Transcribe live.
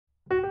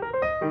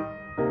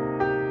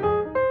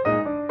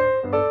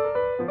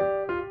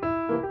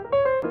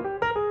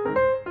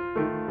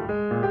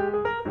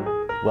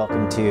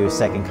Welcome to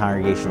Second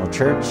Congregational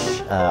Church.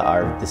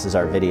 This is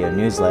our video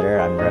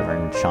newsletter. I'm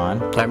Reverend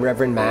Shawn. I'm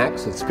Reverend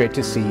Max. It's great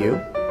to see you.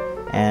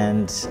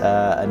 And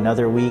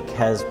another week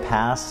has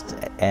passed,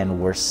 and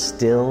we're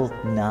still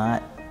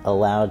not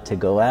allowed to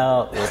go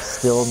out. We're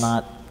still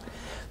not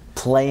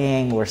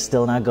playing. We're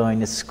still not going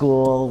to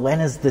school. When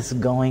is this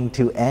going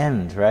to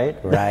end, right?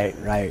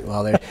 Right.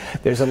 Well,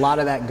 there's a lot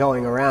of that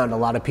going around. A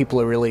lot of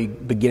people are really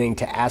beginning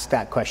to ask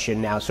that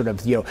question now, sort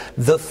of,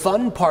 the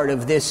fun part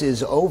of this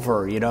is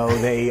over.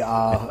 They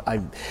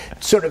I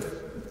sort of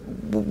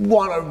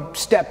want to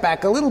step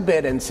back a little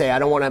bit and say I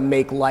don't want to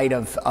make light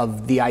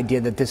of the idea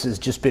that this has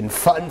just been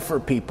fun for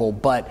people,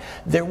 but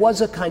there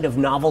was a kind of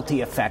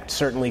novelty effect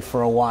certainly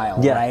for a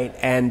while, right?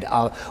 And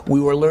we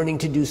were learning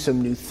to do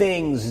some new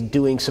things,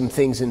 doing some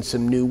things in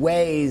some new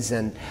ways,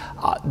 and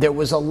there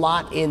was a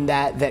lot in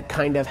that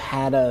kind of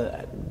had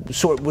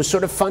was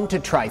sort of fun to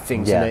try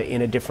things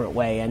in a different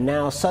way. And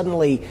now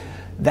suddenly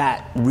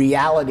that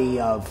reality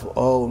of,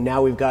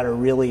 now we've got to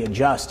really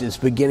adjust is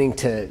beginning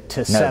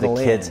to settle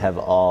in. The kids have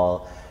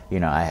all,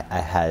 I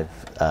have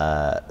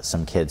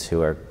some kids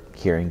who are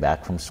hearing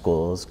back from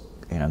schools,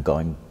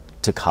 going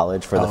to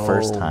college for the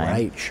first time.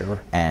 Right,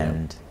 sure.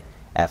 And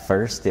at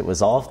first it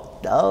was all,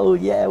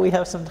 we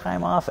have some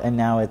time off. And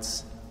now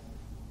it's,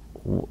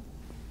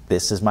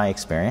 this is my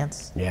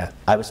experience. Yeah.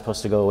 I was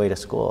supposed to go away to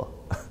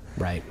school.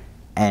 Right.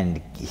 And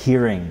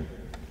hearing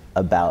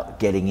about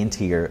getting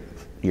into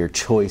your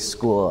choice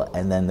school,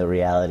 and then the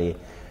reality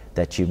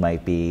that you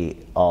might be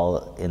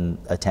all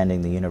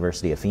attending the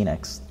University of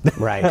Phoenix,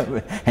 right,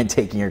 and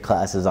taking your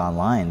classes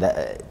online.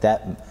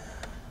 That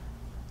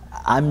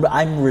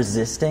I'm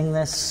resisting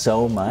this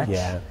so much,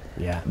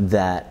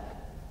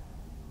 that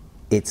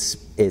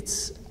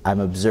it's I'm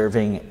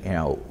observing.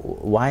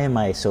 Why am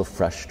I so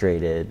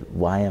frustrated?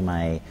 Why am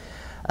I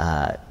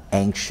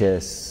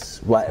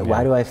anxious?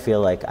 Why do I feel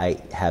like I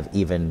have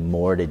even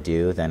more to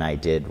do than I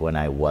did when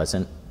I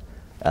wasn't?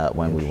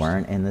 When we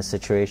weren't in this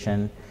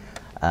situation,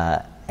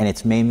 and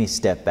it's made me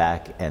step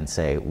back and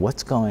say,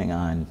 what's going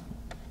on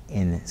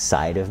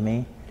inside of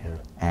me?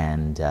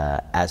 And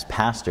as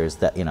pastors,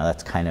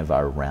 that's kind of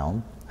our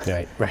realm,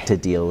 right. To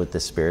deal with the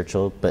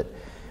spiritual. But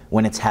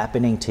when it's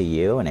happening to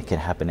you, and it can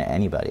happen to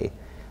anybody,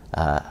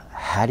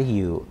 how do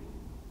you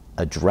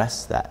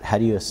address that? How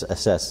do you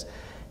assess?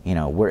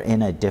 We're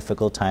in a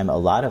difficult time. A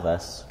lot of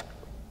us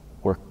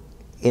were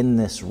in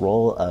this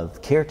role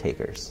of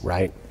caretakers.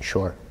 Right.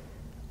 Sure.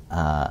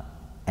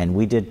 And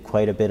we did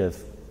quite a bit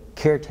of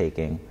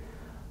caretaking,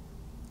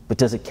 but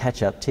does it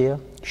catch up to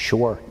you?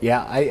 Sure.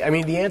 Yeah. I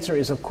mean, the answer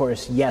is, of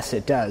course, yes,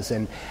 it does.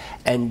 And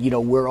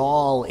we're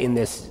all in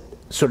this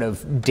sort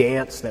of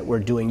dance that we're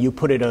doing. You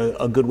put it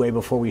a good way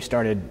before we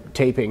started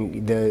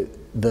taping.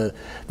 The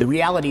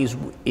reality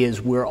is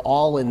we're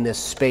all in this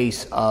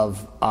space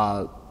of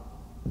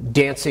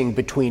dancing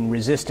between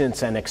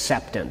resistance and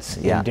acceptance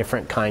in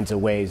different kinds of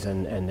ways,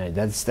 and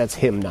that's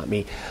him, not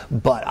me.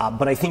 But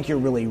I think you're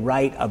really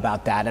right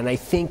about that. And I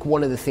think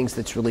one of the things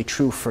that's really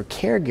true for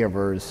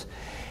caregivers,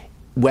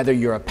 whether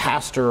you're a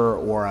pastor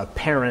or a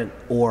parent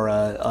or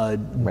a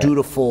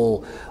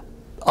dutiful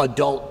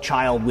adult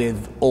child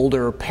with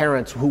older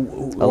parents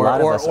who a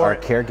lot of us are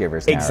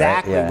caregivers now,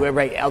 exactly,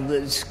 right?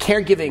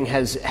 Caregiving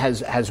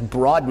has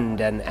broadened,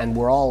 and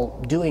we're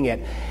all doing it.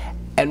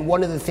 And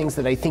one of the things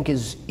that I think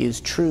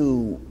is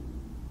true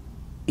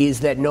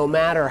is that no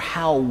matter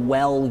how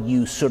well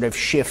you sort of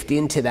shift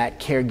into that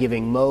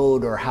caregiving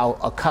mode or how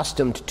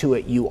accustomed to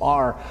it you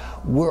are,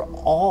 we're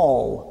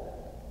all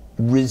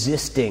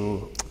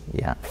resisting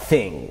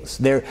things.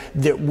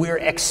 We're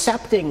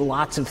accepting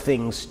lots of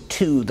things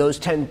too. Those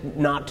tend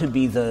not to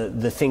be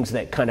the things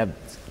that kind of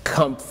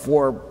come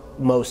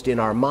foremost in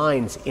our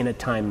minds in a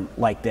time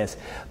like this.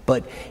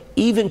 But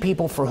even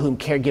people for whom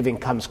caregiving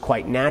comes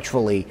quite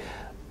naturally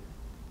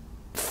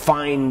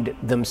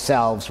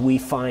we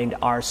find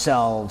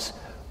ourselves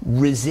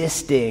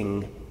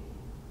resisting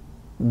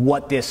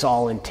what this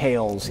all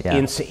entails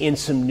in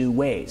some new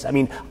ways. I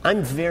mean,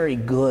 I'm very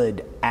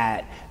good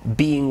at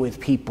being with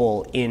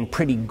people in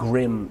pretty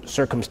grim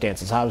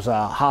circumstances. I was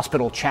a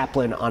hospital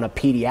chaplain on a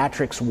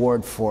pediatrics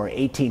ward for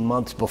 18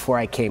 months before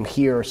I came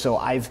here, so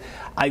I've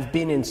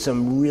been in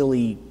some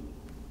really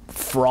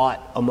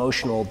fraught,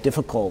 emotional,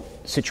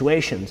 difficult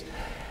situations.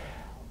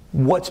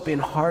 What's been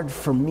hard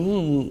for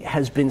me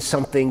has been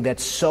something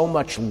that's so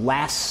much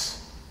less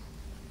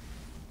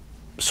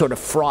sort of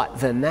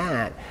fraught than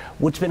that.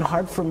 What's been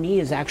hard for me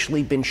has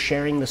actually been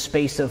sharing the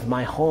space of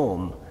my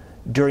home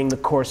during the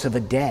course of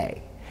a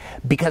day,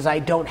 because I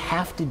don't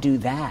have to do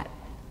that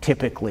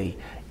typically.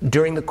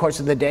 During the course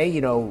of the day,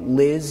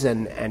 Liz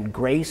and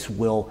Grace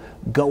will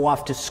go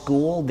off to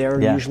school. They're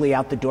usually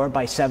out the door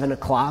by 7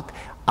 o'clock.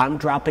 I'm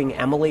dropping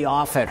Emily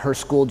off at her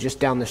school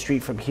just down the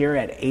street from here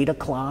at 8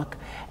 o'clock.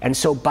 And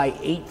so by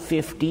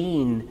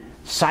 8:15,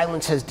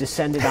 silence has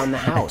descended on the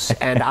house,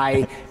 and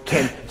I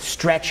can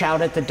stretch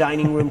out at the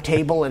dining room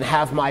table and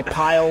have my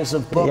piles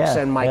of books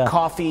and my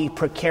coffee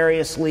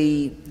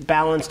precariously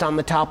balanced on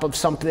the top of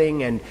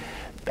something, and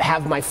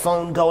have my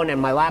phone going and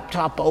my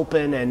laptop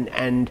open,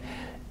 and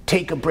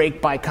take a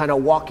break by kind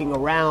of walking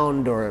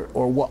around, or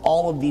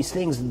all of these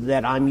things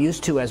that I'm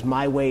used to as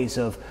my ways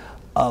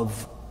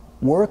of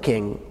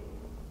working.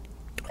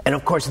 And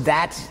of course,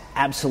 that's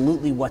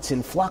absolutely what's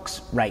in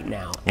flux right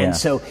now. Yeah. And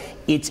so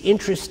it's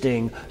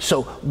interesting.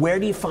 So where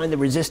do you find the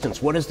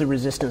resistance? What does the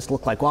resistance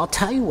look like? Well, I'll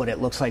tell you what it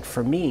looks like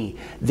for me.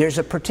 There's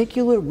a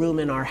particular room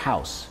in our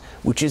house,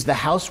 which is the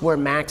house where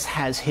Max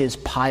has his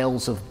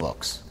piles of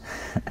books.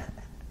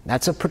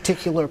 That's a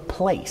particular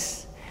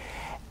place.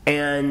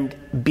 And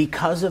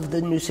because of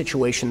the new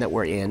situation that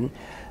we're in,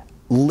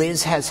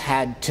 Liz has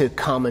had to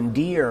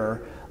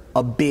commandeer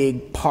a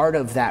big part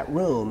of that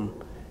room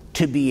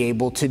to be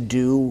able to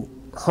do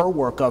her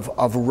work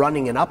of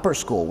running an upper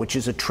school, which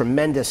is a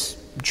tremendous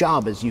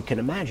job, as you can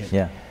imagine.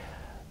 Yeah.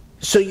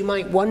 So you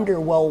might wonder,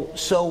 well,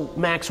 so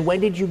Max, when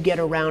did you get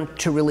around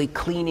to really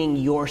cleaning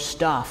your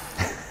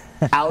stuff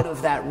out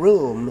of that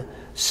room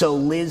so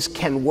Liz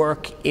can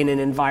work in an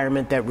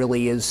environment that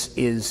really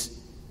is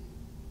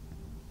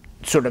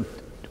sort of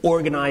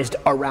organized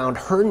around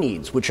her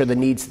needs, which are the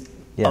needs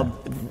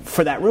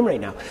for that room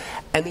right now?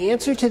 And the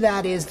answer to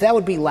that is, that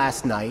would be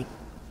last night.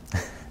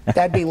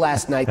 That'd be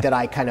last night that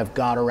I kind of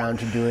got around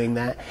to doing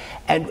that.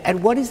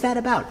 And what is that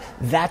about?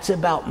 That's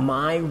about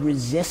my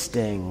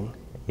resisting.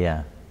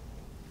 Yeah.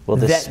 Well,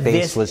 this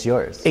space was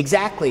yours.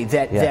 Exactly.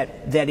 That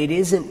it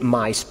isn't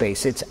my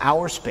space, it's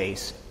our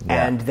space.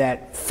 Yeah. And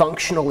that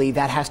functionally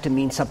that has to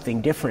mean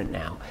something different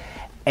now.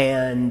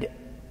 And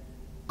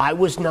I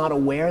was not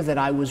aware that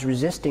I was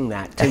resisting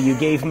that till you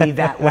gave me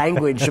that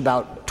language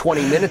about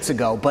 20 minutes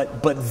ago,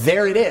 but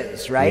there it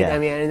is, right? Yeah. I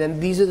mean, and then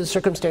these are the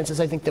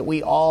circumstances I think that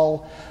we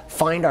all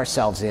find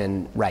ourselves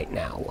in right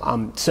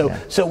now.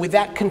 So with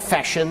that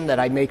confession that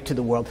I make to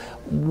the world,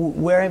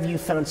 where have you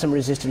found some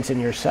resistance in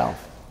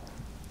yourself?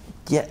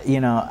 Yeah,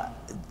 you know,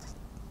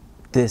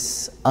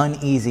 this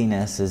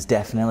uneasiness is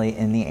definitely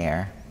in the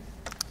air.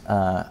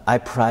 I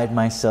pride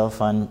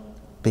myself on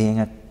being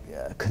a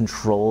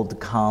controlled,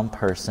 calm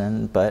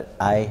person, but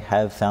I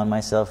have found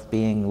myself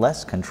being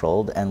less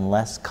controlled and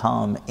less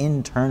calm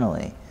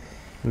internally.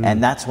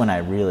 And that's when I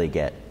really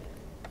get,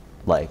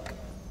 like,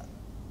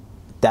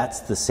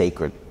 that's the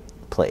sacred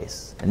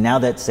place. And now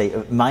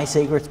that my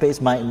sacred space,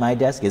 my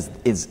desk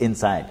is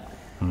inside,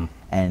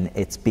 and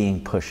it's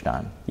being pushed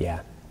on.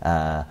 Yeah.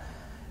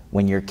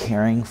 When you're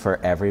caring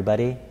for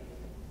everybody,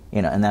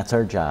 you know, and that's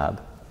our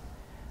job,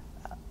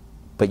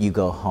 but you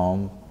go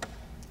home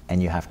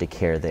and you have to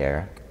care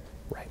there.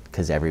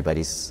 Because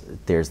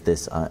there's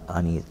this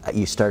unease.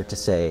 You start to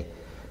say,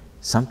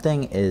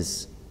 something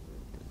is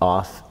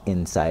off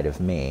inside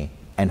of me,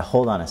 and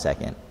hold on a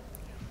second,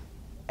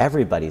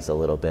 everybody's a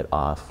little bit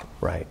off.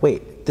 Right.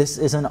 Wait, this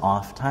is an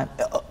off time.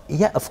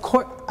 Yeah, of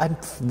course,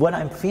 what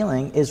I'm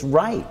feeling is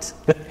right.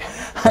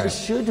 I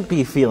should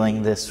be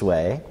feeling this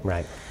way.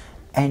 Right.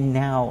 And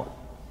now,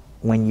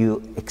 when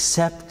you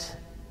accept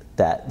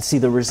that, see,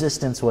 the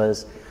resistance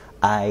was,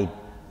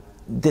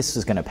 this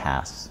is going to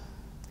pass.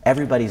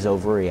 Everybody's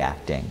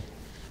overreacting.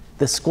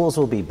 The schools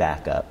will be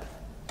back up.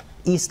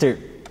 Easter,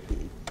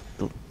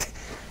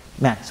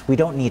 Max, we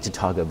don't need to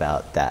talk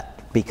about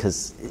that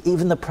because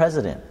even the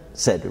president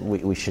said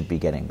we should be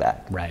getting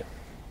back. Right.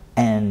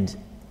 And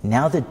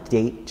now the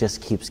date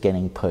just keeps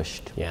getting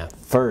pushed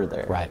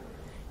further. Right.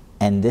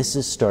 And this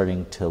is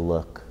starting to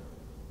look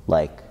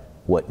like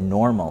what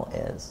normal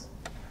is.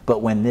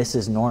 But when this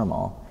is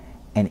normal,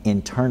 and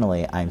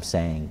internally I'm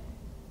saying,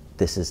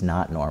 this is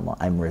not normal,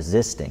 I'm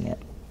resisting it.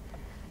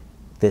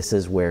 This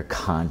is where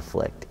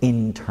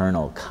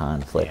internal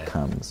conflict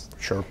comes.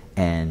 Sure.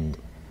 And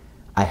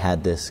I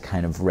had this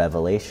kind of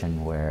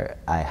revelation where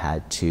I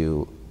had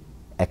to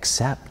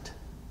accept.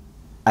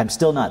 I'm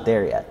still not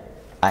there yet.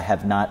 I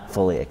have not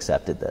fully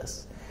accepted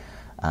this.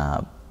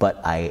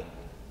 But I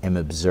am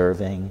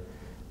observing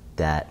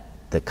that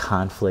the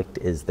conflict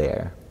is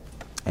there.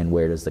 And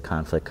where does the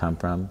conflict come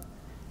from?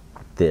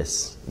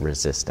 This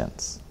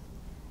resistance.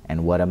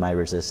 And what am I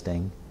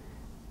resisting?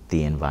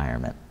 The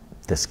environment,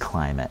 this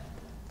climate.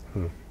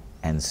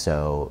 And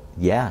so,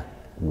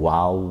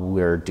 while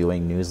we're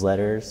doing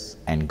newsletters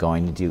and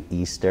going to do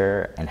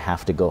Easter and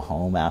have to go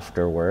home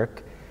after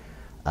work,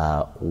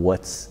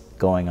 what's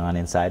going on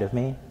inside of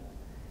me?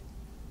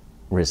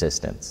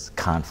 Resistance,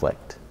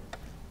 conflict.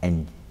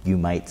 And you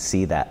might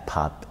see that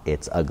pop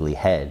its ugly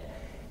head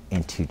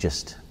into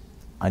just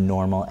a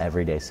normal,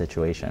 everyday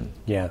situation.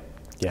 Yeah.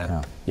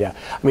 I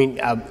mean,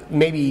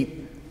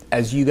 maybe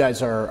as you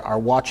guys are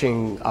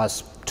watching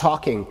us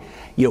talking,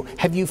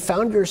 have you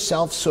found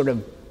yourself sort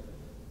of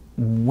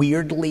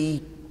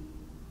weirdly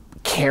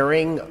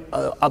caring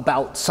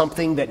about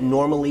something that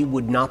normally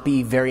would not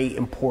be very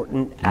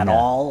important at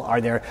all?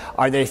 Are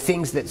there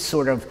things that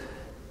sort of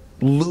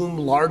loom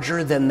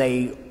larger than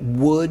they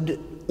would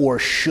or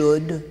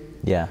should?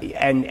 Yeah.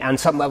 And on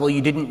some level,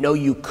 you didn't know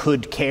you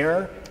could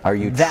care. Are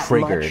you that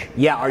triggered? Much?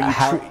 Yeah.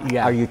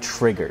 Are you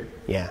triggered?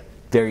 Yeah.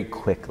 Very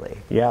quickly.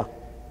 Yeah.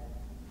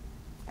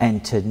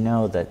 And to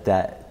know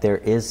that there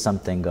is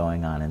something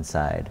going on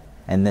inside,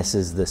 and this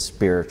is the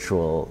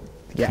spiritual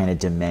kind of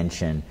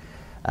dimension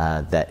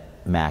that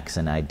Max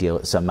and I deal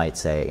with. Some might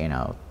say,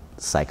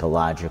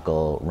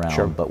 psychological realm,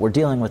 Sure. but we're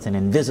dealing with an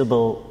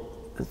invisible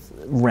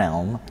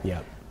realm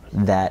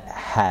that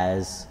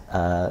has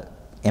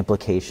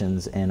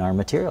implications in our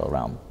material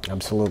realm.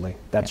 Absolutely,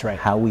 that's right.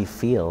 How we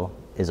feel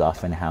is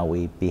often how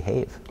we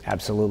behave.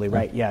 Absolutely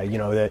right. Yeah, you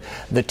know,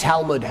 the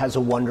Talmud has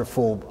a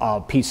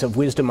wonderful piece of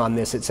wisdom on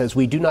this. It says,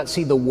 "We do not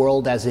see the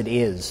world as it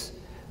is;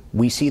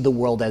 we see the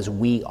world as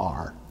we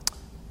are."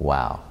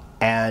 Wow.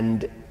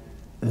 And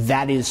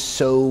that is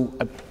so.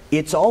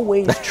 It's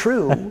always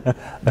true,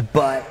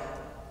 but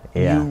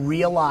you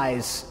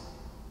realize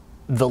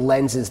the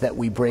lenses that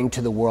we bring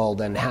to the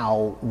world and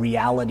how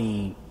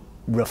reality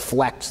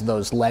reflects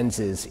those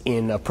lenses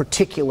in a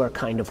particular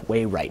kind of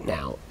way right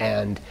now,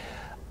 and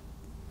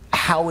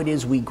how it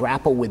is we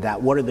grapple with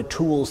that. What are the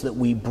tools that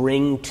we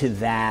bring to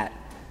that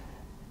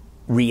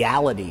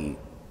reality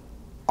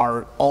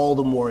are all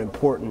the more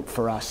important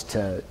for us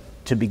to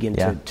begin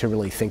to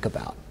really think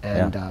about.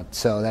 And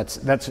so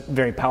that's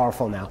very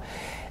powerful now.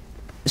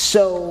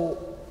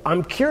 So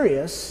I'm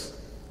curious,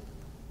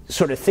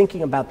 sort of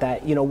thinking about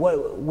that, you know,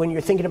 when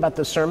you're thinking about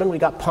the sermon, we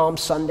got Palm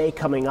Sunday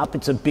coming up.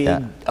 It's a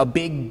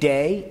big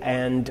day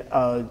and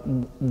a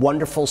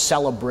wonderful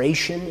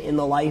celebration in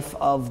the life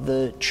of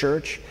the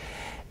church.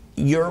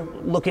 You're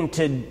looking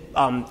to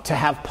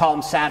have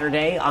Palm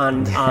Saturday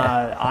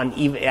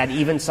at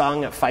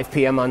Evensong at 5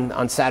 p.m.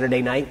 on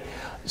Saturday night.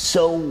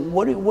 So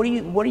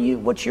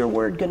what's your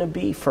word going to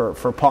be for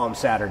Palm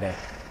Saturday?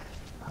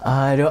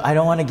 I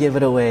don't want to give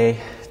it away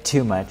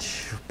too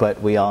much,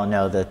 but we all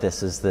know that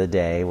this is the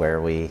day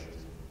where we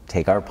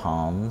take our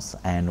palms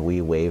and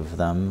we wave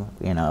them,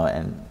 you know,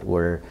 and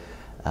we're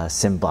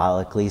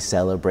symbolically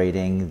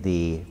celebrating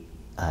the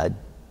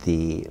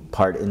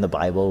part in the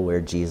Bible where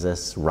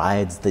Jesus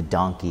rides the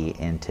donkey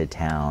into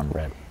town,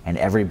 right. And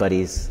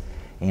everybody's,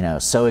 you know,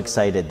 so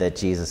excited that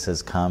Jesus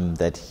has come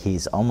that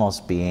he's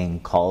almost being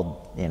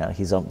called, you know,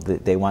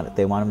 they want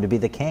him to be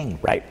the king,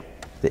 right?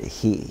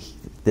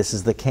 This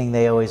is the king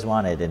they always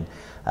wanted, and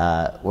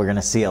we're going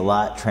to see a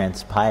lot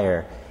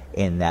transpire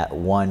in that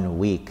 1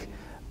 week.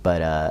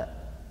 But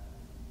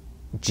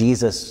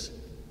Jesus,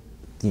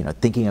 you know,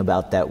 thinking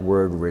about that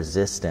word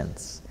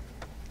resistance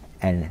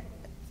and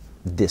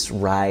this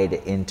ride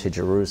into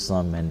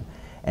Jerusalem,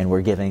 and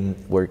we're given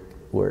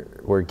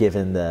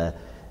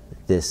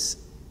this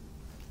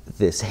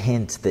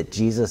hint that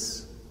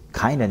Jesus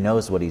kind of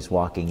knows what he's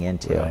walking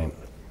into,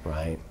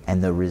 right,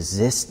 and the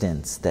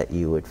resistance that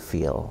you would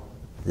feel,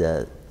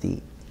 the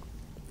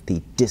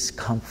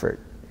discomfort.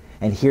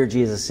 And here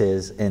Jesus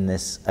is in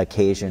this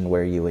occasion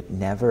where you would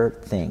never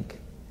think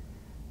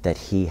that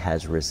he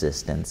has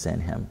resistance in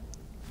him.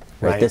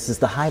 Right? This is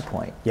the high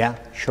point. Yeah,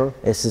 sure.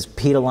 This is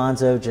Pete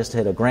Alonso just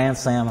hit a grand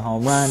slam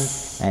home run,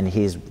 and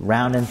he's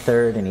rounding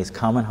third, and he's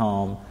coming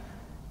home.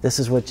 This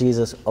is what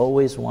Jesus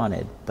always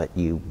wanted, but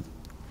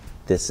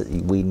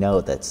we know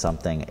that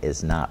something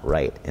is not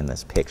right in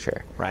this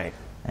picture. Right.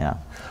 Yeah.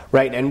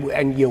 Right,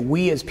 and you know,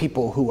 we as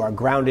people who are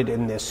grounded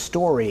in this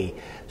story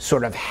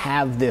sort of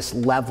have this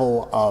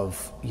level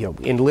of, you know,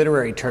 in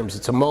literary terms,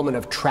 it's a moment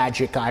of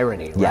tragic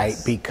irony, right?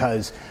 Yes.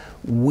 Because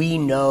we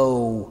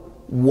know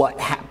what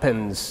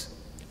happens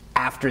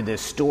after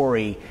this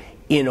story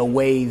in a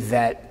way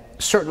that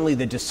certainly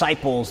the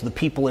disciples, the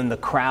people in the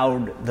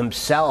crowd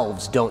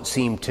themselves don't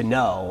seem to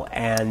know,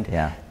 and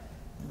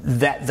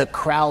that the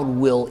crowd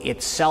will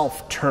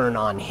itself turn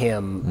on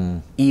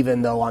him,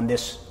 even though on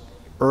this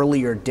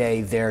earlier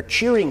day they're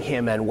cheering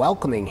him and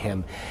welcoming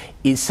him,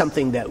 is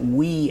something that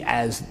we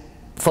as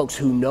folks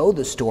who know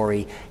the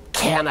story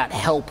cannot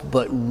help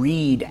but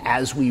read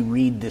as we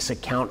read this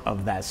account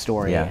of that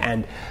story.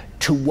 And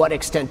to what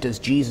extent does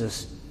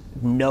Jesus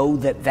know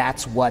that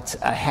that's what's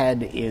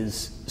ahead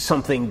is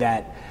something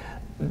that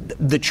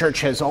the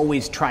church has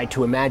always tried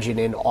to imagine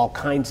in all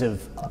kinds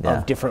of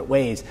different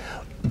ways.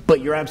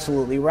 But you're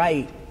absolutely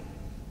right.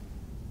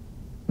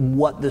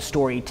 What the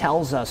story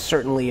tells us,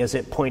 certainly as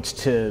it points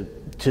to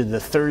the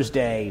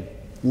Thursday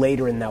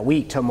later in that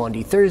week, to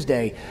Maundy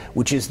Thursday,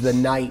 which is the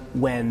night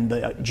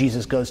when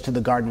Jesus goes to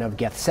the Garden of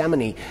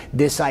Gethsemane,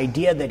 this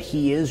idea that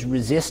he is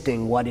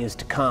resisting what is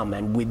to come.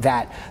 And with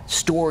that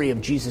story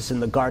of Jesus in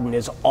the garden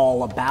is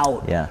all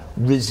about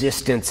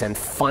resistance and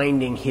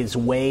finding his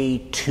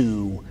way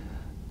to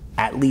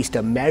at least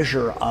a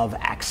measure of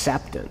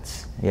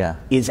acceptance,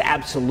 is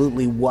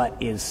absolutely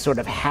what is sort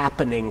of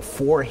happening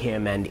for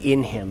him and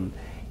in him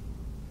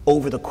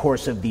over the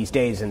course of these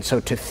days. And so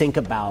to think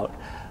about,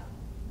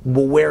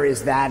 well, where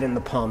is that in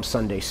the Palm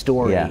Sunday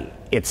story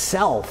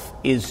itself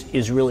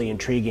is really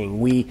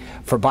intriguing.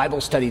 For Bible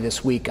study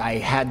this week, I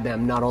had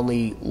them not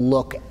only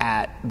look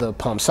at the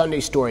Palm Sunday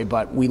story,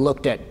 but we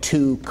looked at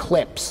 2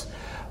 clips,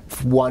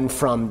 one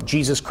from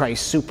Jesus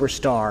Christ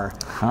Superstar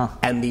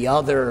and the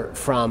other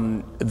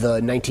from the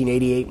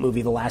 1988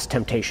 movie, The Last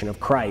Temptation of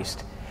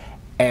Christ.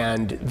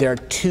 And they're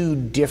 2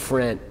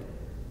 different,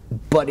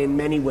 but in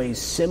many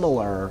ways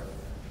similar,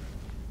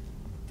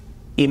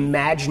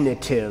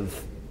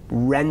 imaginative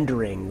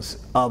renderings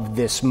of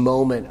this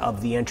moment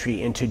of the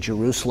entry into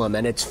Jerusalem.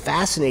 And it's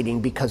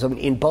fascinating because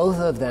in both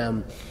of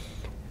them,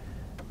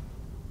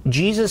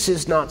 Jesus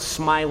is not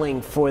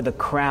smiling for the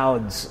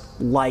crowds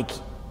like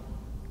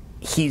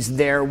he's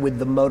there with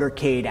the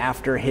motorcade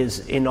after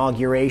his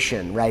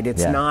inauguration, right?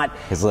 It's not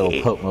his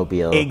little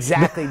Pope-mobile.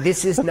 Exactly.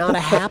 This is not a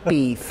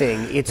happy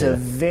thing. It's a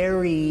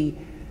very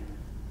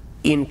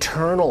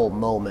internal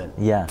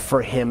moment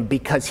for him,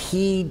 because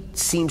he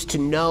seems to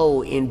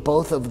know in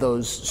both of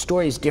those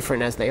stories,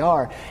 different as they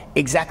are,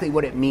 exactly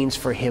what it means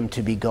for him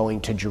to be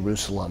going to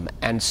Jerusalem.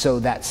 And so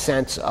that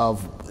sense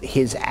of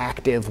his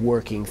active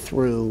working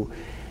through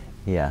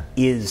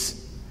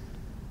is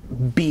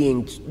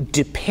being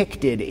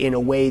depicted in a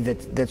way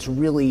that's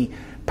really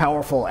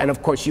powerful. And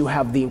of course you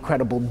have the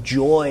incredible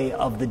joy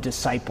of the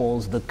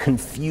disciples, the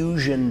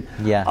confusion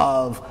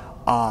of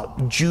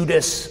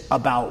Judas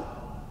about,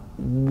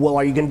 well,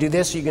 are you going to do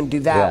this? Are you going to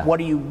do that?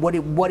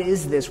 What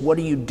is this? What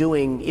are you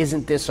doing?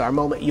 Isn't this our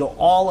moment?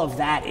 All of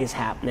that is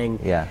happening.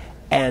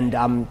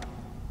 And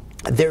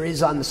there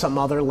is, on some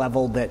other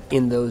level, that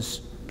in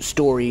those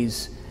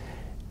stories,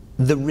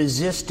 the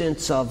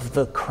resistance of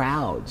the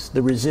crowds,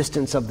 the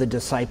resistance of the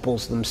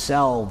disciples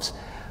themselves,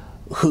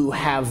 who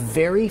have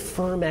very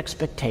firm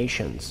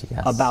expectations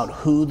about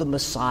who the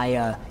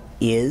Messiah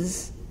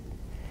is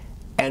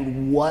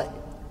and what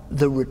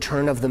the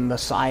return of the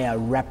Messiah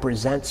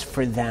represents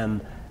for them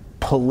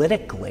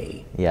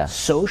politically,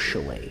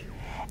 socially.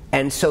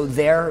 And so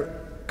they're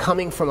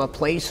coming from a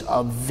place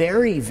of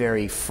very,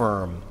 very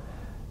firm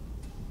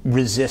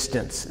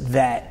resistance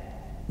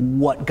that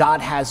what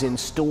God has in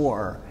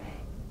store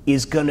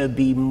is going to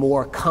be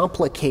more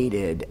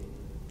complicated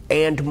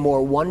and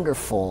more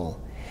wonderful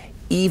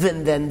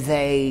even than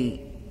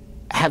they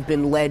have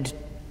been led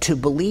to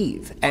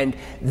believe. And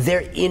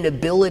their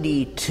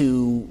inability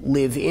to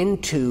live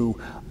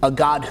into a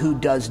God who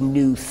does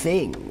new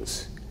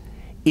things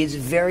is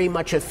very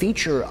much a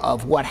feature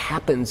of what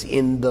happens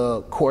in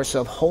the course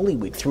of Holy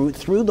Week, through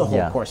the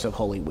whole course of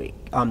Holy Week.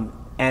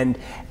 And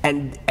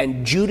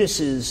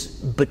Judas's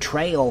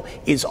betrayal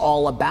is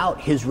all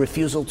about his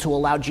refusal to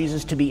allow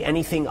Jesus to be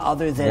anything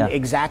other than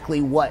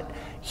exactly what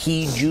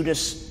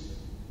Judas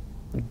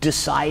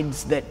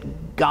decides that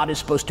God is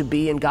supposed to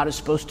be and God is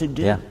supposed to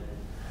do.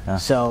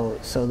 So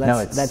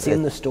that's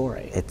in the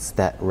story. It's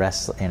that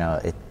rest.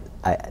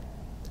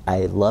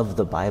 I love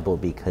the Bible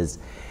because,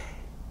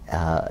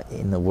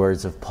 in the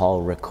words of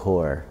Paul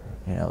Ricoeur,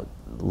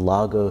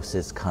 logos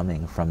is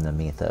coming from the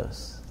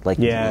mythos. Like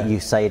you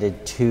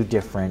cited two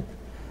different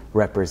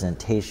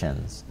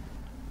representations,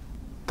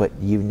 but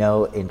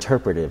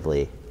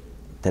interpretively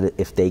that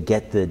if they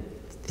get the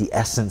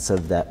essence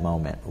of that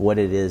moment, what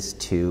it is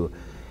to,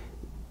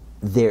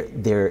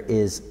 there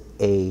is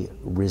a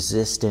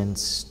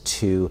resistance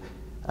to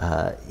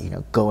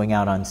going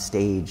out on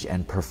stage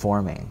and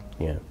performing,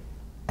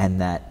 and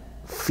that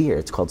fear.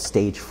 It's called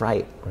stage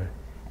fright,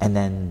 and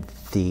then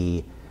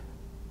the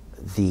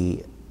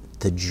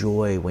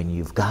joy when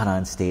you've got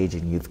on stage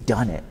and you've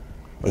done it.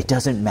 It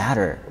doesn't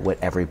matter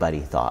what everybody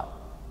thought.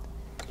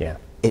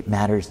 It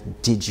matters,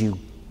 did you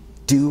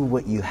do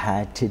what you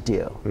had to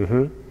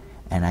do?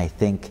 And I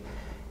think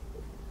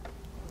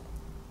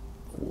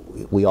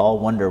we all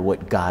wonder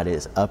what God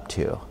is up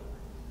to,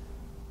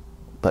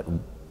 but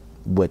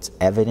what's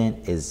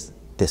evident is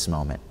this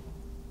moment.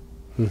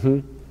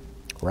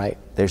 Right.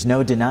 There's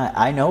no deny.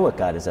 I know what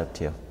God is up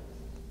to.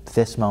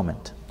 This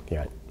moment.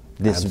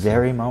 This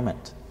very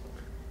moment.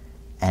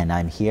 And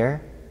I'm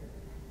here,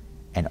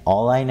 and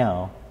all I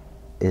know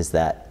is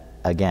that,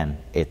 again,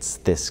 it's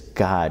this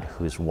God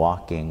who's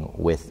walking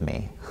with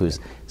me, who's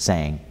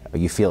saying, oh,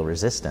 you feel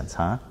resistance,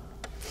 huh?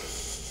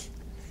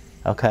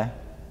 Okay.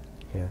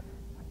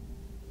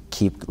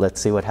 Let's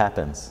see what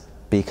happens.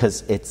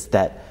 Because it's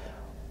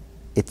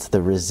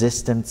the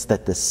resistance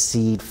that the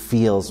seed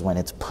feels when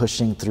it's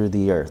pushing through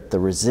the earth. The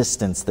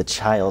resistance the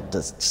child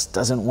just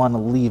doesn't want to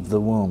leave the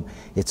womb.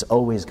 It's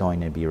always going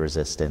to be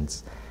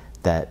resistance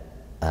that,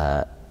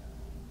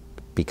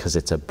 because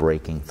it's a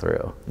breaking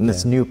through. And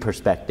this new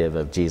perspective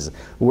of Jesus,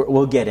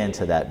 we'll get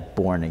into that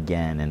born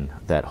again and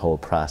that whole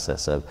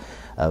process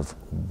of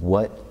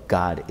what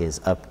God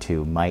is up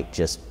to might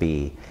just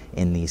be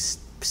in these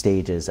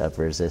stages of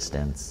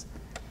resistance,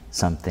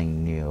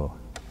 something new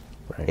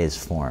is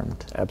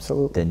formed.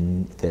 Absolutely.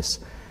 Then this,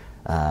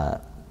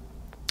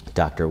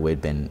 Dr.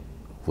 Widman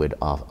would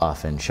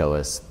often show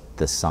us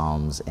the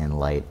Psalms in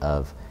light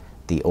of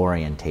the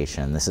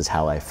orientation. This is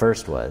how I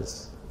first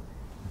was.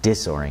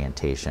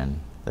 Disorientation.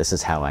 This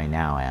is how I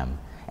now am.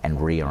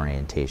 And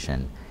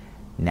reorientation.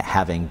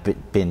 Having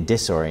been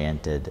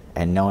disoriented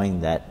and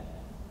knowing that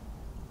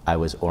I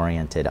was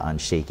oriented on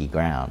shaky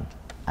ground,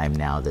 I'm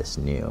now this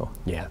new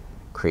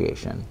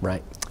creation.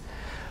 Right.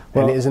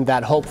 Well, and isn't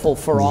that hopeful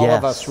for all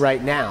of us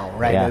right now,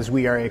 right? As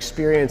we are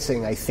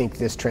experiencing, I think,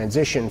 this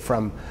transition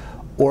from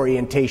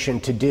orientation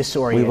to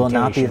disorientation. We will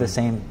not be the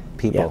same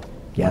people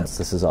once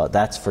this is all.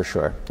 That's for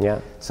sure.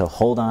 So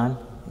hold on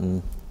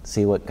and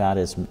see what God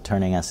is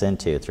turning us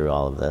into through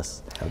all of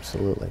this.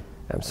 Absolutely.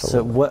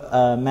 So what,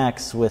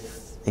 Max,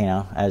 with,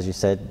 as you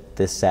said,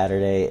 this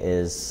Saturday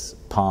is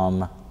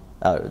Palm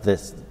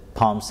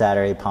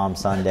Saturday, Palm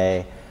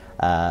Sunday.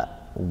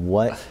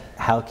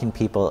 how can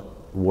people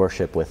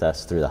worship with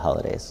us through the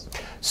holidays?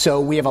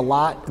 So we have a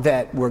lot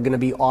that we're going to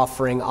be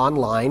offering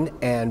online,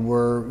 and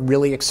we're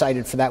really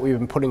excited for that. We've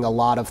been putting a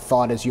lot of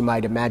thought, as you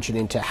might imagine,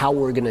 into how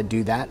we're going to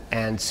do that.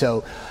 And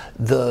so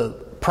the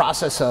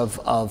process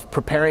of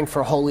preparing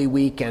for Holy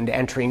Week and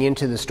entering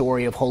into the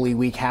story of Holy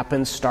Week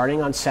happens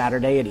starting on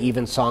Saturday at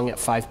Evensong at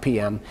 5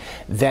 p.m.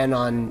 Then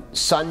on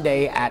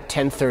Sunday at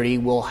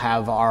 10:30, we'll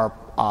have our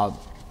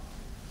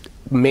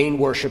main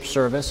worship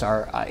service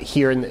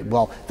here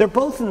they're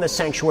both in the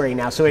sanctuary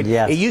now. So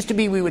it used to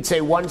be we would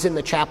say one's in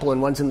the chapel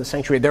and one's in the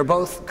sanctuary. They're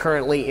both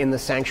currently in the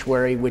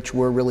sanctuary, which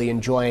we're really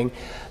enjoying.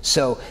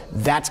 So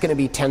that's going to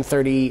be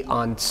 10:30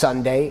 on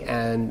Sunday,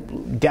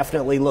 and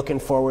definitely looking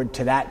forward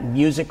to that.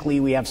 Musically,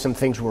 we have some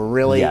things we're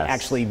really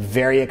actually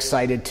very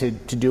excited to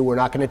do. We're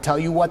not going to tell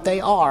you what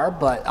they are,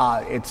 but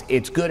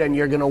it's good, and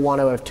you're going to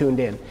want to have tuned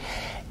in.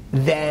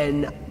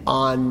 Then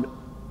on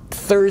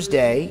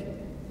Thursday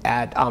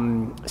at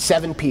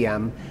 7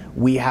 p.m.,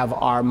 we have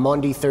our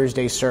Maundy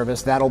Thursday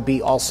service. That'll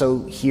be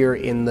also here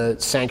in the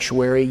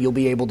sanctuary. You'll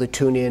be able to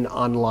tune in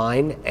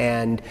online,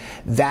 and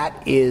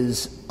that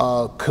is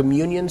a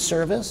communion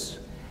service,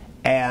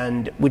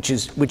 and which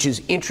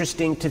is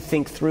interesting to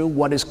think through.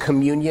 What is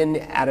communion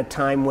at a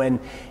time when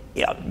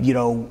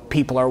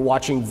people are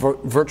watching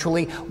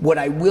virtually? What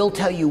I will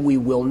tell you we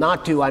will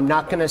not do, I'm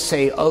not going to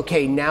say,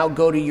 okay, now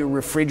go to your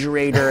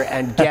refrigerator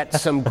and get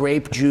some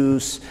grape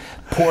juice,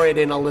 pour it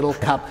in a little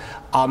cup.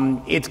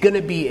 It's going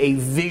to be a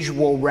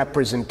visual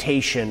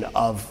representation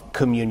of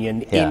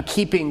communion, in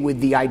keeping with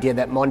the idea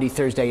that Maundy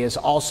Thursday is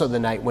also the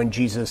night when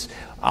Jesus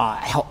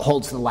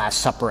holds the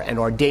Last Supper and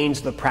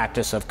ordains the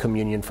practice of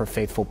communion for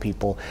faithful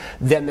people.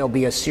 Then there'll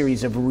be a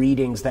series of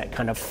readings that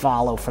kind of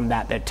follow from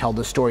that tell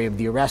the story of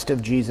the arrest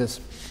of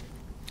Jesus.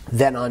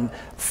 Then on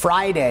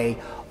Friday,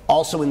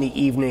 also in the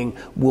evening,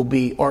 will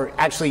be, or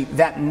actually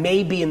that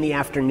may be in the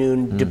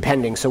afternoon,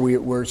 depending. So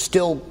we're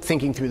still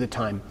thinking through the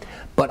time.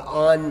 But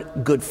on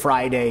Good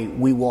Friday,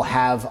 we will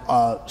have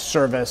a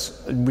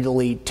service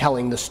really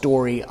telling the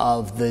story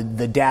of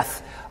the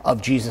death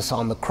of Jesus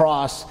on the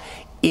cross.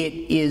 It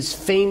is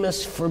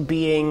famous for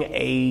being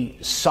a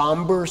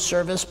somber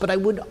service, but I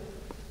would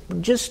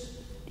just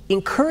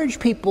encourage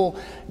people,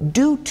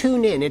 do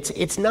tune in.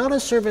 It's not a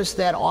service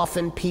that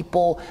often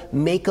people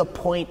make a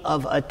point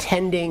of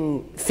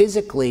attending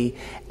physically,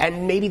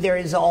 and maybe there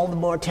is all the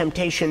more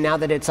temptation now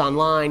that it's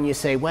online. You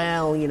say,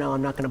 well,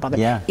 I'm not going to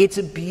bother. It's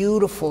a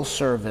beautiful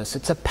service.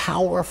 It's a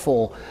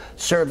powerful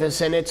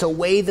service, and it's a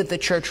way that the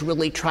church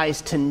really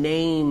tries to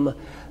name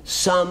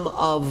some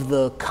of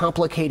the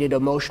complicated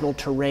emotional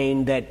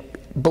terrain that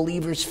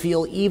believers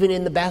feel even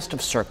in the best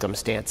of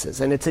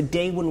circumstances. And it's a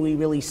day when we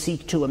really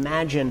seek to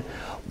imagine,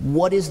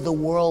 what is the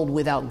world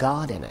without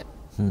God in it?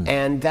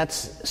 And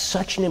that's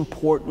such an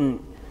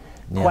important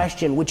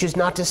question, which is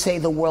not to say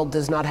the world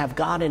does not have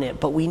God in it,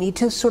 but we need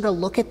to sort of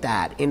look at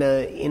that in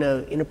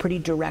a pretty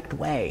direct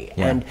way.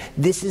 And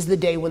this is the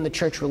day when the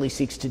church really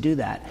seeks to do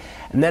that.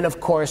 And then, of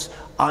course,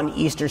 on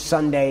Easter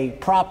Sunday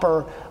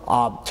proper,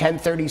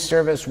 10:30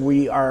 service,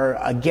 we are,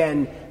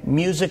 again,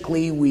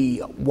 musically,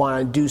 we want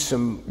to do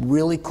some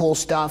really cool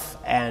stuff,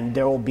 and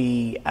there will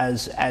be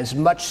as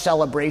much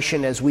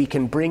celebration as we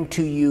can bring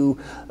to you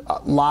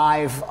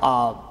live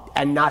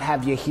and not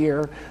have you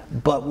here.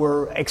 But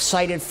we're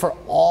excited for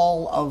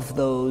all of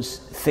those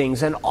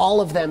things, and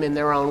all of them in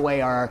their own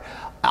way are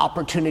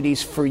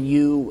opportunities for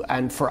you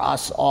and for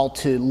us all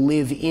to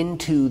live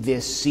into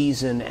this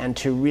season and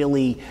to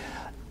really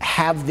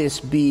have this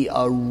be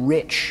a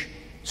rich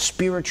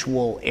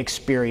spiritual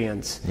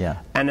experience,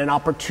 and an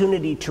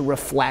opportunity to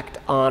reflect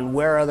on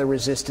where are the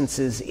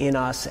resistances in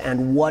us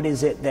and what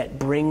is it that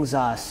brings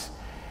us,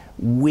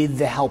 with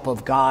the help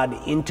of God,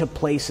 into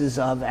places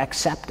of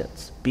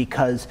acceptance,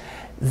 because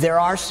there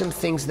are some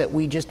things that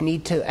we just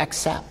need to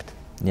accept.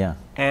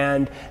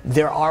 And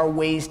there are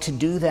ways to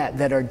do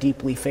that are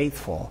deeply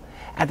faithful.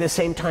 At the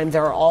same time,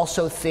 there are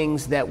also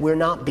things that we're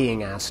not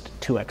being asked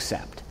to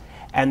accept,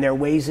 and there are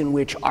ways in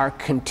which our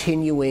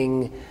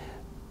continuing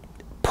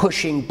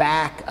pushing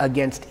back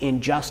against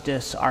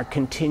injustice, are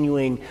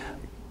continuing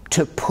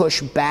to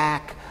push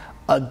back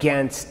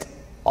against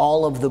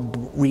all of the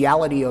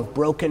reality of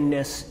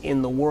brokenness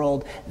in the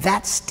world.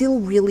 That's still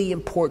really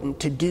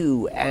important to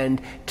do,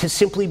 and to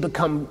simply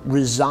become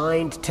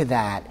resigned to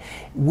that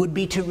would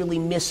be to really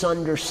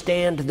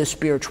misunderstand the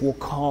spiritual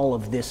call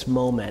of this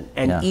moment.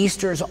 And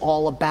Easter's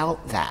all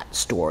about that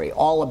story,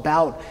 all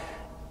about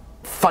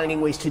finding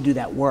ways to do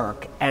that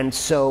work. And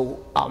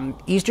so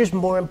Easter's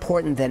more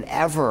important than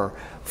ever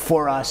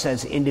for us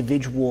as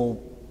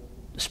individual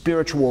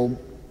spiritual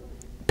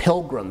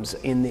pilgrims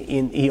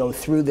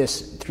through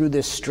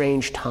this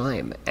strange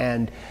time.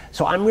 And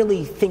so I'm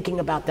really thinking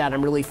about that.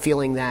 I'm really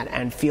feeling that,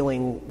 and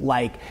feeling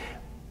like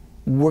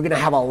we're going to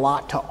have a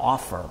lot to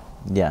offer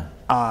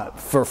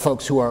for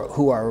folks who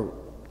are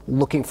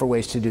looking for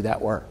ways to do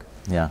that work.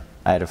 I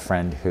had a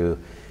friend who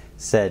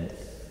said,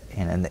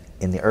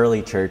 in the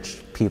early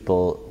church,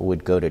 people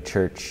would go to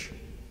church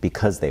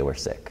because they were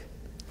sick.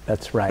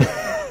 That's right.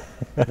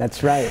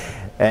 That's right.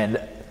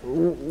 And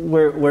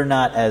we're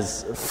not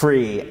as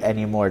free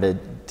anymore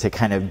to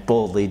kind of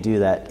boldly do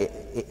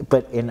that.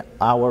 But in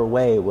our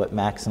way, what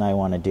Max and I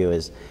want to do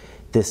is,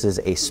 this is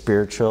a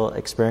spiritual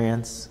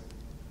experience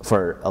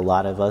for a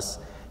lot of us.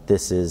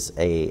 This is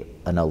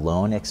an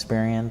alone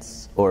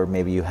experience, or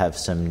maybe you have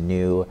some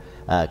new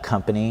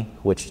company,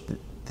 which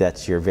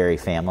that's your very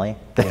family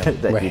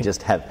that right. You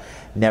just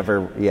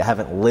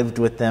haven't lived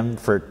with them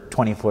for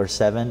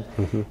 24/7,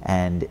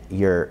 and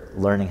you're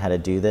learning how to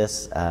do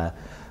this.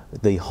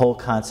 The whole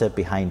concept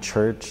behind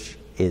church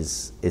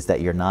is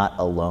that you're not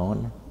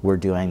alone. We're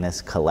doing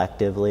this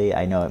collectively.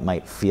 I know it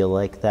might feel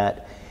like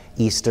that.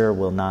 Easter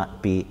will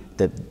not be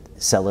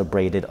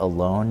celebrated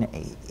alone.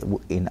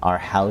 In our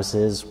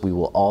houses, we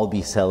will all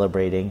be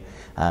celebrating.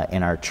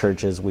 In our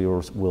churches, we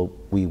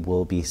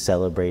will be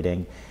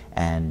celebrating.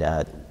 And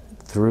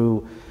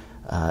through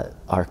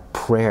our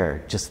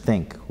prayer, just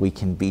think, we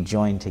can be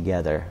joined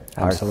together.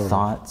 Absolutely. Our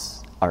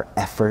thoughts, our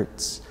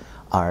efforts,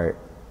 our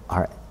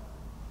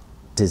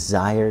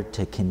desire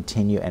to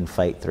continue and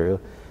fight through,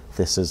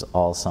 this is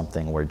all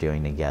something we're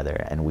doing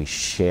together, and we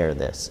share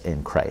this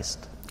in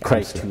Christ.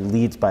 Christ who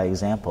leads by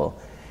example.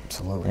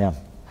 Absolutely. Yeah.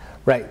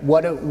 Right.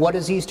 What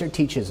does Easter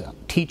teach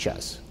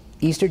us?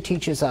 Easter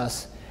teaches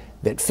us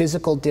that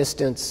physical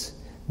distance,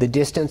 the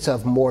distance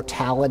of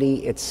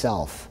mortality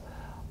itself,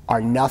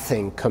 are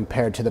nothing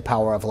compared to the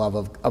power of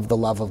the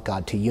love of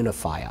God to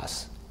unify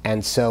us.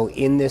 And so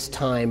in this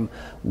time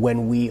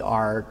when we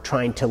are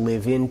trying to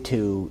live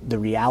into the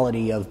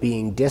reality of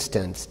being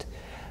distanced,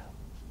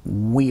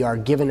 we are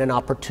given an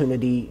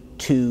opportunity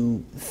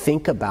to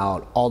think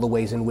about all the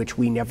ways in which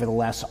we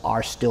nevertheless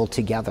are still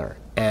together.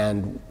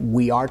 And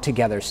we are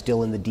together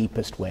still in the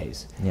deepest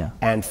ways. Yeah.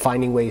 And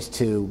finding ways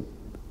to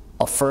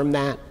affirm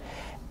that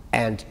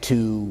and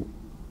to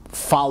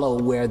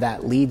follow where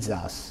that leads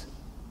us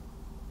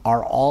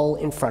are all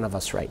in front of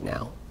us right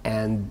now.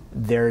 And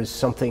there's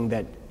something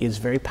that is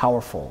very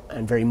powerful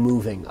and very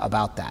moving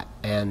about that.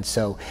 And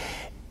so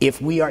if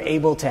we are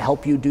able to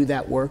help you do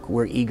that work,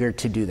 we're eager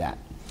to do that.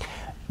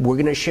 We're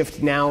going to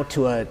shift now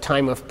to a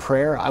time of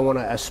prayer. I want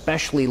to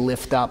especially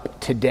lift up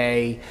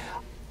today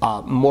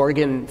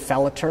Morgan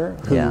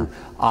Felleter, who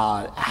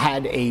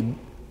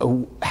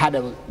had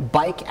a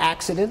bike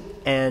accident,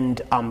 and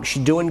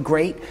she's doing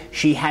great.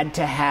 She had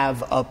to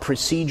have a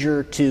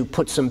procedure to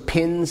put some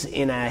pins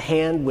in a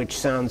hand, which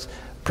sounds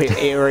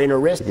or in a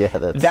wrist. Yeah,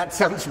 that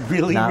sounds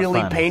really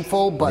fun.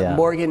 painful, but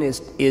Morgan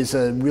is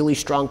a really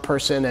strong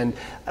person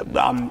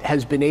and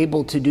has been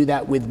able to do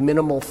that with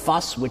minimal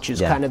fuss, which is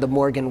kind of the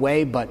Morgan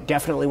way, but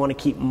definitely want to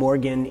keep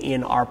Morgan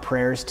in our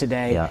prayers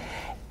today. Yeah.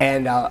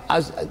 And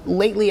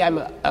lately I'm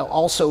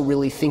also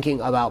really thinking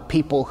about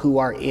people who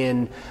are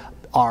in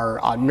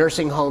our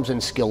nursing homes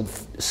and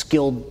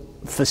skilled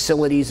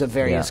facilities of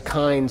various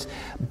kinds,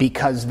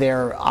 because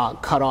they're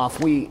cut off.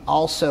 We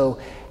also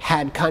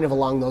had, kind of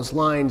along those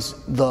lines,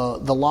 the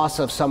loss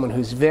of someone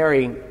who's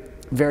very,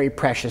 very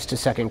precious to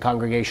Second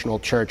Congregational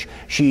Church.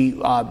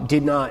 She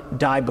did not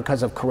die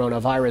because of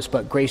coronavirus,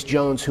 but Grace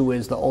Jones, who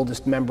is the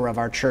oldest member of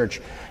our church,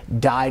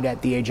 died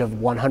at the age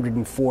of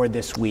 104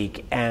 this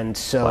week. And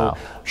so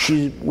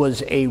she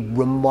was a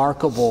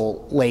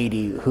remarkable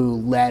lady who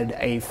led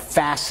a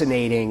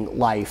fascinating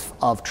life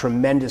of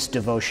tremendous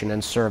devotion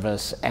and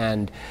service.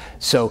 And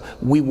so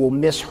we will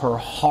miss her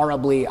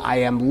horribly. I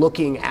am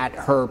looking at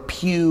her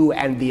pew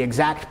and the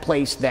exact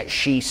place that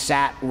she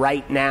sat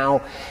right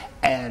now.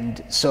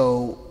 And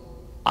so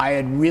I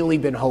had really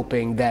been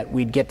hoping that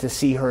we'd get to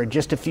see her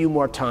just a few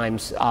more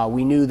times.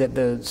 We knew that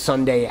the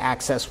Sunday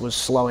access was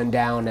slowing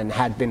down and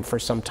had been for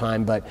some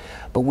time, but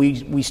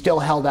we still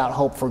held out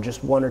hope for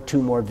just one or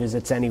two more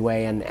visits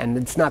anyway, and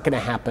it's not going to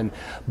happen.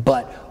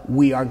 But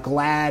we are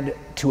glad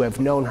to have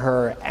known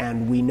her,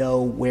 and we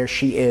know where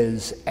she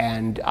is,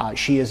 and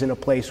she is in a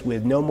place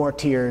with no more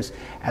tears,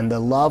 and the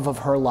love of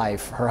her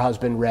life, her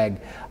husband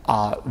Reg,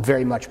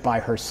 very much by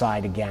her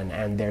side again.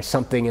 And there's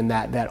something in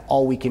that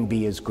all we can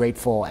be is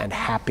grateful and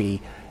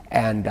happy,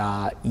 and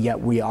yet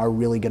we are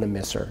really going to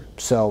miss her.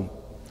 So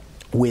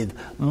with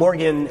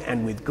Morgan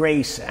and with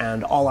Grace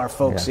and all our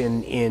folks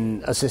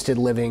in assisted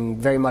living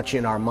very much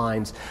in our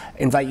minds,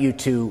 invite you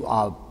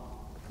to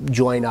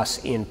join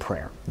us in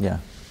prayer. Yeah.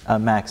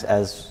 Max,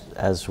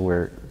 as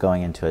we're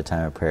going into a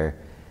time of prayer,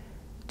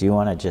 do you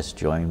want to just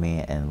join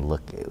me and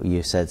look?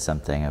 You said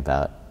something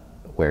about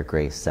where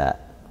Grace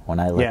sat. When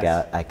I look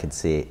out, I could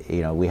see,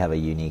 we have a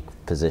unique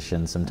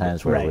position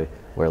sometimes where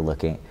we're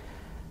looking.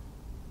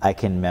 I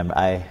can remember,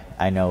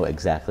 I know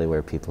exactly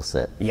where people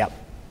sit. Yep.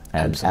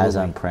 And absolutely. As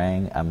I'm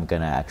praying,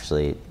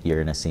 you're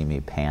going to see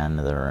me pan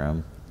the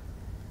room.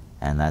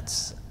 And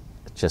that's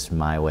just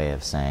my way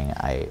of saying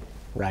I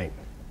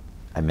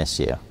miss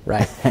you.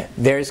 Right.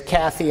 There's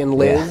Kathy and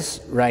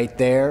Liz right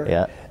there.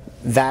 Yeah.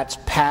 That's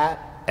Pat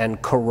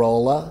and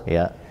Corolla.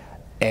 Yeah.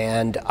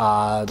 And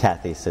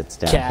Kathy sits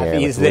down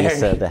Kathy's here with there.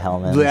 Lisa, the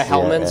Hellmans. The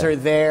Hellmans are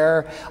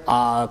there.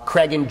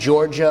 Craig and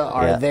Georgia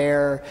are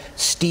there.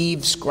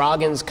 Steve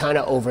Scroggins kind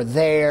of over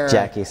there.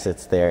 Jackie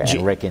sits there,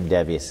 and Rick and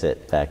Debbie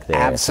sit back there.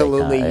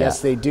 Absolutely,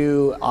 yes, they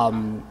do.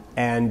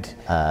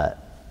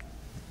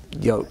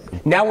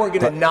 Now we're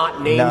going to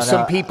not name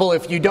some people.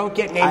 If you don't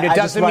get named, it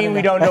doesn't mean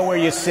we don't know where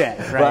you sit.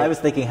 Right? Well, I was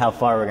thinking how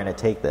far we're going to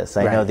take this.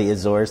 I know the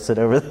Azores sit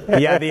over there.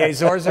 Yeah, the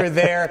Azores are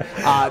there.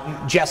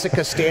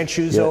 Jessica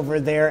Stanchu's over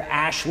there.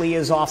 Ashley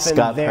is often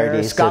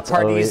there. Scott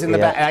Party's in the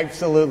back.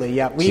 Absolutely,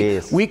 yeah.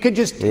 We could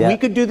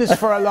do this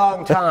for a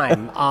long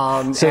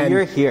time. So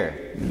you're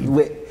here.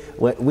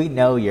 We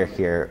know you're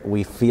here.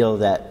 We feel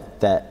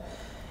that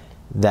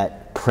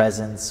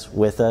presence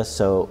with us.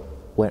 So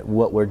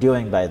what we're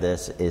doing by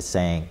this is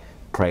saying,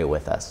 pray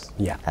with us.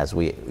 Yeah. As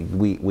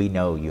we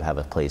know you have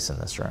a place in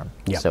this room.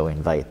 Yeah. So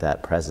invite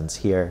that presence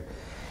here.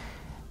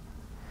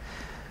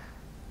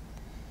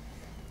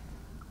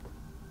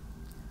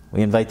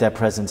 We invite that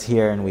presence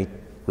here, and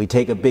we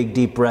take a big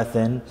deep breath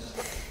in.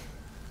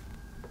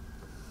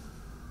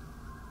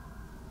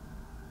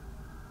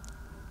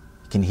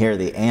 You can hear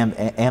the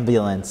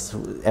ambulance.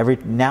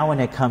 Now when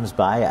it comes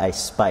by, I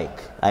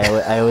spike.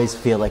 I always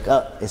feel like,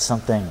 oh, it's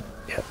something.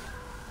 Yeah.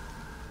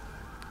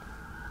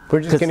 We're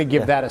just going to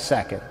give that a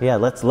second. Yeah,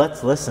 let's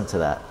listen to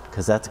that,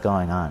 because that's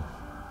going on.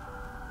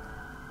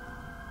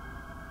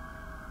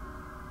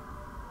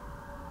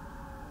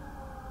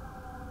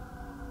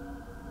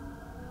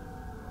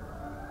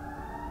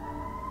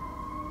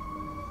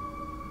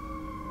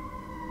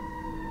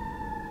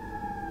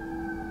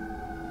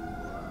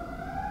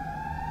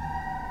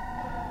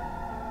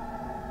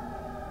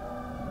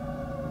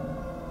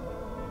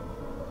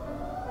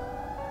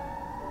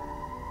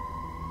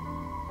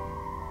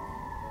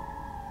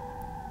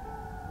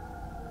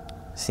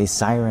 See,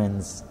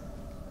 sirens,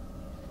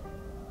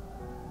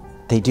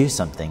 they do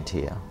something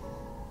to you.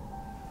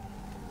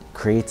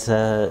 Creates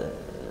a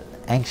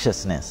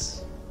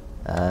anxiousness,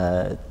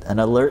 an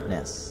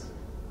alertness.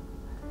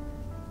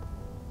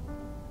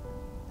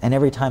 And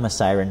every time a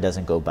siren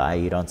doesn't go by,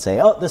 you don't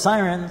say, "Oh, the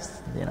sirens!"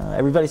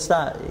 Everybody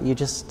stop. You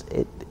just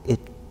it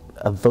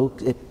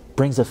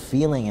brings a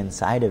feeling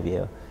inside of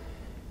you.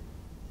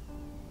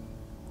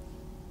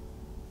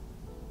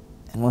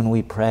 And when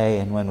we pray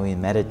and when we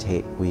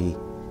meditate, we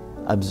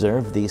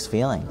observe these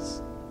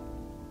feelings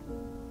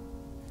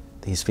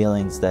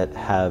that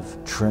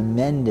have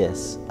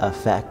tremendous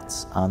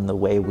effects on the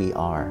way we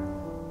are.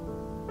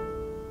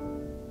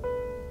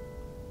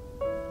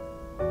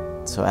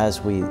 So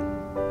as we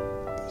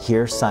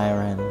hear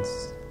sirens,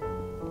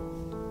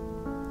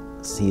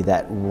 see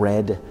that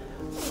red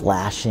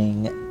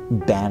flashing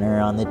banner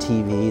on the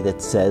TV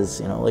that says,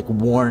 like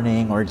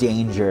warning or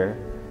danger,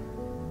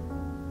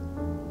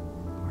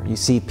 or you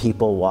see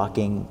people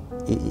walking,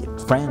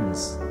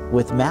 friends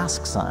with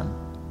masks on,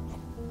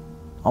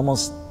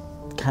 almost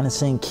kind of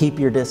saying, keep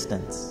your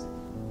distance.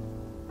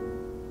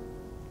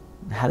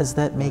 How does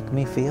that make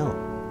me feel?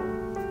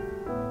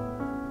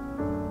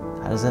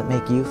 How does that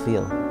make you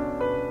feel?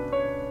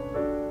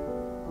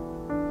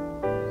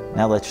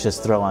 Now let's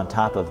just throw on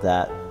top of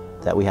that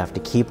we have to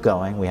keep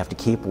going, we have to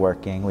keep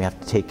working, we have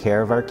to take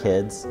care of our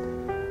kids.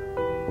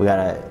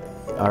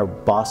 Our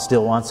boss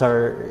still wants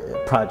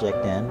our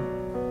project in.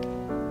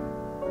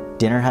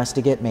 Dinner has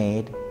to get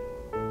made.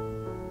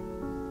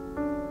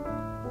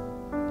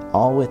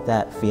 All with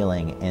that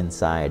feeling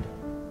inside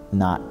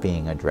not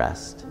being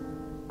addressed.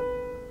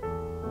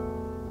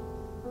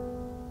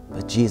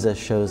 But Jesus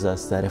shows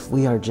us that if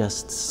we are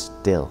just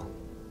still,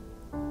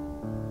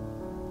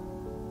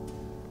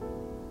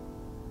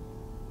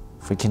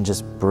 if we can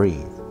just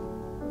breathe,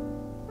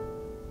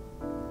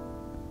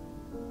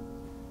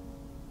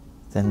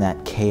 then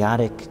that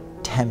chaotic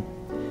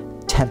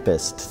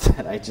tempest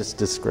that I just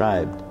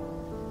described,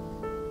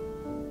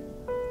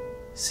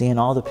 see, in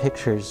all the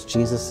pictures,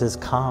 Jesus is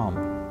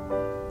calm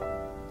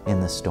in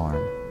the storm,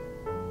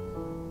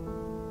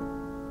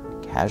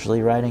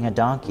 casually riding a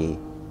donkey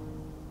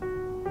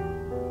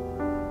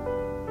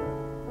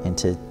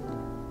into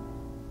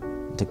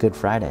Good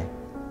Friday.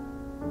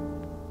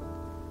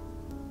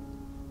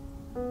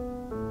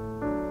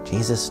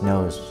 Jesus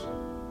knows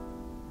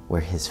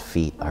where his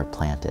feet are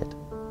planted,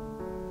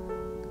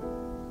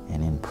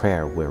 and in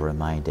prayer we're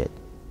reminded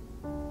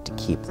to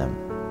keep them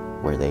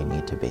where they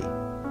need to be.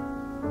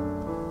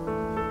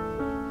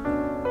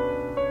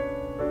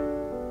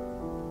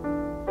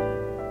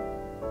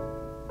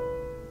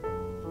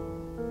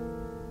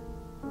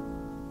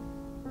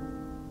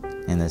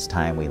 In this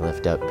time, we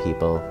lift up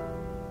people,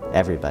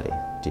 everybody.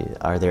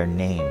 Are there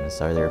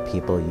names? Are there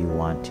people you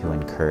want to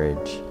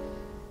encourage?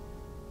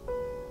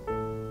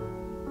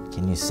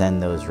 Can you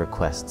send those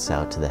requests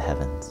out to the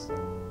heavens?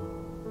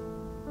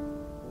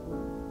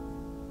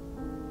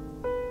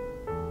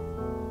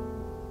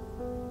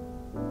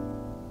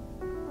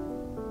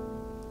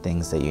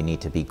 Things that you need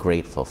to be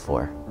grateful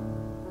for.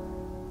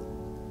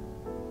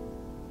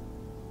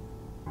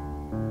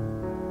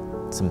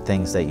 Some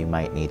things that you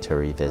might need to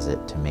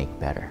revisit to make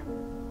better.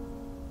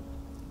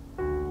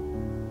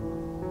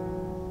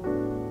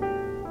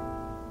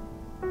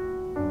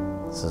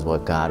 This is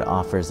what God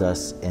offers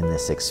us in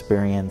this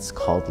experience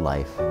called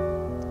life,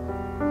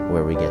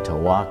 where we get to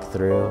walk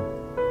through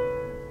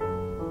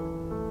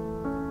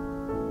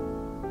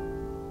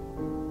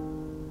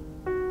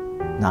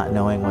not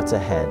knowing what's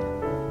ahead,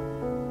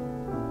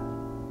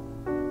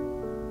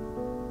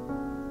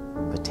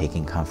 but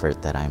taking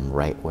comfort that I'm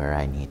right where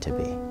I need to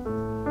be.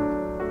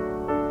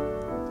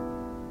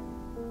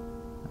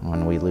 And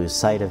when we lose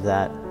sight of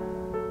that,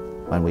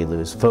 when we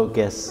lose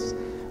focus,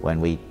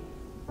 when we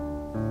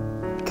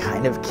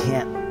kind of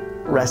can't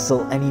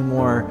wrestle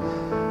anymore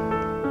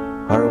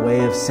our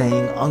way of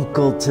saying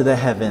uncle to the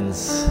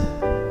heavens,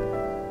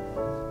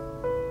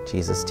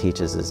 Jesus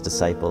teaches his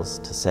disciples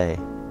to say,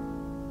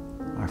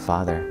 Our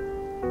Father,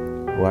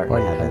 who art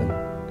in heaven,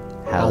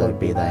 hallowed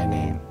be thy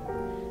name.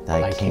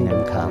 Thy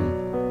kingdom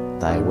come,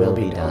 thy will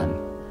be done,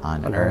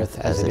 on earth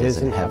as it is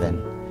in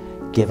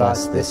heaven. Give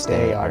us this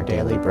day our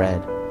daily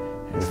bread,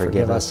 and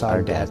forgive us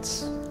our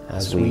debts,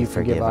 as we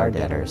forgive our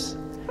debtors.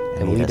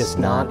 And lead us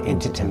not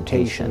into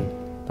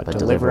temptation, but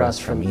deliver us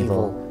from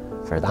evil.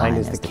 For thine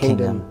is the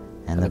kingdom,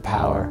 and the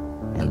power,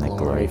 and the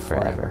glory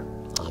forever.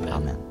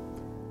 Amen.